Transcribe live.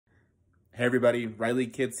Hey everybody, Riley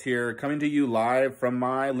Kitts here, coming to you live from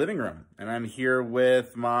my living room. And I'm here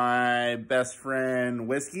with my best friend,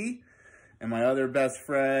 Whiskey, and my other best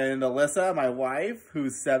friend, Alyssa, my wife,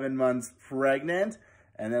 who's 7 months pregnant.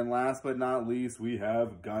 And then last but not least, we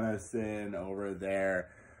have Gunnison over there.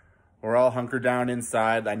 We're all hunkered down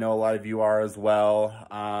inside. I know a lot of you are as well.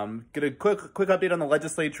 Get a quick update on the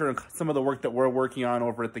legislature and some of the work that we're working on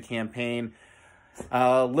over at the campaign.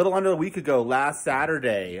 A little under a week ago, last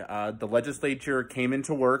Saturday, the legislature came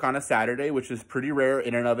into work on a Saturday, which is pretty rare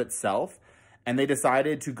in and of itself, and they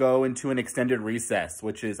decided to go into an extended recess,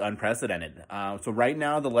 which is unprecedented. So right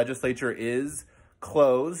now, the legislature is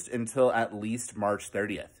closed until at least March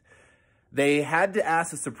 30th. They had to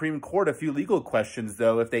ask the Supreme Court a few legal questions,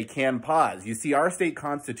 though, if they can pause. You see, our state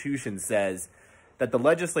constitution says that the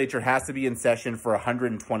legislature has to be in session for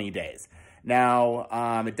 120 days.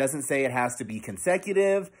 Now, it doesn't say it has to be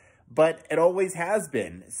consecutive, but it always has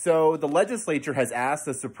been. So the legislature has asked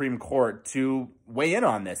the Supreme Court to weigh in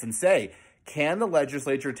on this and say, can the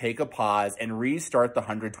legislature take a pause and restart the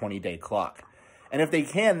 120-day clock? And if they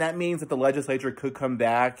can, that means that the legislature could come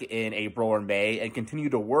back in April or May and continue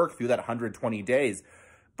to work through that 120 days.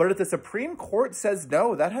 But if the Supreme Court says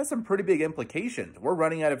no, that has some pretty big implications. We're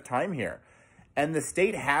running out of time here. And the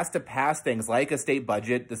state has to pass things like a state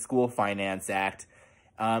budget, the School Finance Act.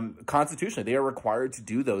 Constitutionally, they are required to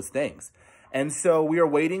do those things. And so we are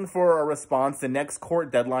waiting for a response. The next court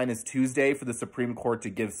deadline is Tuesday for the Supreme Court to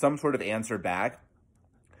give some sort of answer back.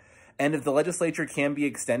 And if the legislature can be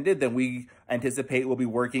extended, then we anticipate we'll be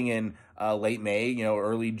working in late May,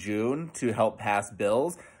 early June to help pass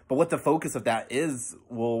bills. But what the focus of that is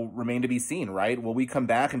will remain to be seen, right? Will we come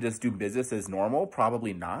back and just do business as normal?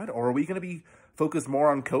 Probably not. Or are we going to be focused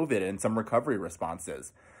more on COVID and some recovery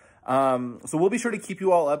responses? So we'll be sure to keep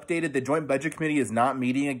you all updated. The Joint Budget Committee is not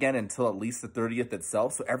meeting again until at least the 30th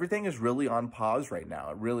itself. So everything is really on pause right now.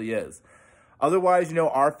 It really is. Otherwise,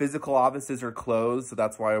 our physical offices are closed. So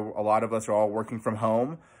that's why a lot of us are all working from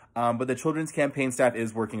home. But the Children's Campaign staff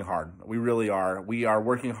is working hard. We really are. We are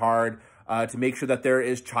working hard to make sure that there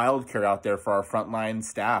is childcare out there for our frontline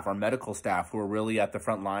staff, our medical staff who are really at the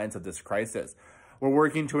front lines of this crisis. We're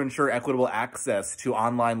working to ensure equitable access to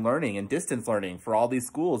online learning and distance learning for all these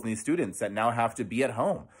schools and these students that now have to be at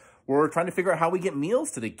home. We're trying to figure out how we get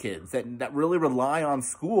meals to the kids that really rely on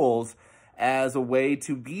schools as a way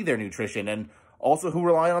to be their nutrition, and also who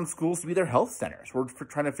rely on schools to be their health centers. We're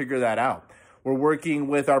trying to figure that out. We're working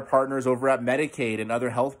with our partners over at Medicaid and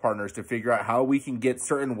other health partners to figure out how we can get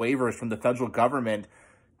certain waivers from the federal government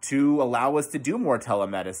to allow us to do more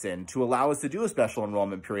telemedicine, to allow us to do a special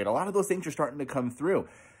enrollment period. A lot of those things are starting to come through.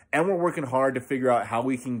 And we're working hard to figure out how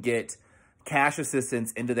we can get cash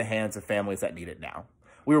assistance into the hands of families that need it now.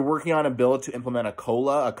 We were working on a bill to implement a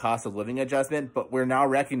COLA, a cost of living adjustment, but we're now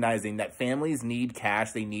recognizing that families need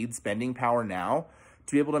cash. They need spending power now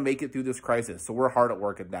to be able to make it through this crisis. So we're hard at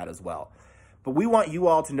work at that as well. But we want you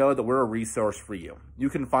all to know that we're a resource for you.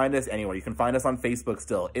 You can find us anywhere. You can find us on Facebook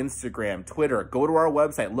still, Instagram, Twitter. Go to our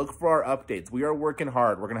website. Look for our updates. We are working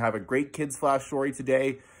hard. We're going to have a great Kids Flash story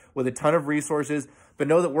today with a ton of resources, but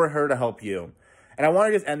know that we're here to help you. And I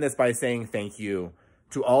want to just end this by saying thank you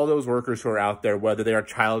to all those workers who are out there, whether they are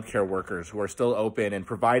childcare workers who are still open and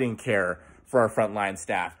providing care for our frontline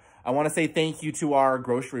staff. I want to say thank you to our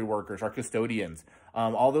grocery workers, our custodians,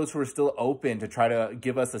 all those who are still open to try to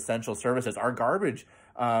give us essential services, our garbage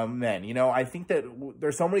men. I think that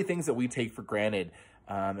there's so many things that we take for granted,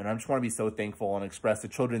 and I just want to be so thankful and express the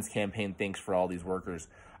Children's Campaign thanks for all these workers.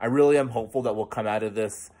 I really am hopeful that we'll come out of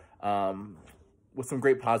this with some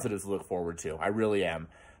great positives to look forward to. I really am.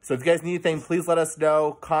 So if you guys need anything, please let us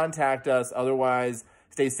know. Contact us. Otherwise,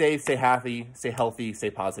 stay safe, stay happy, stay healthy, stay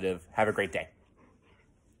positive. Have a great day.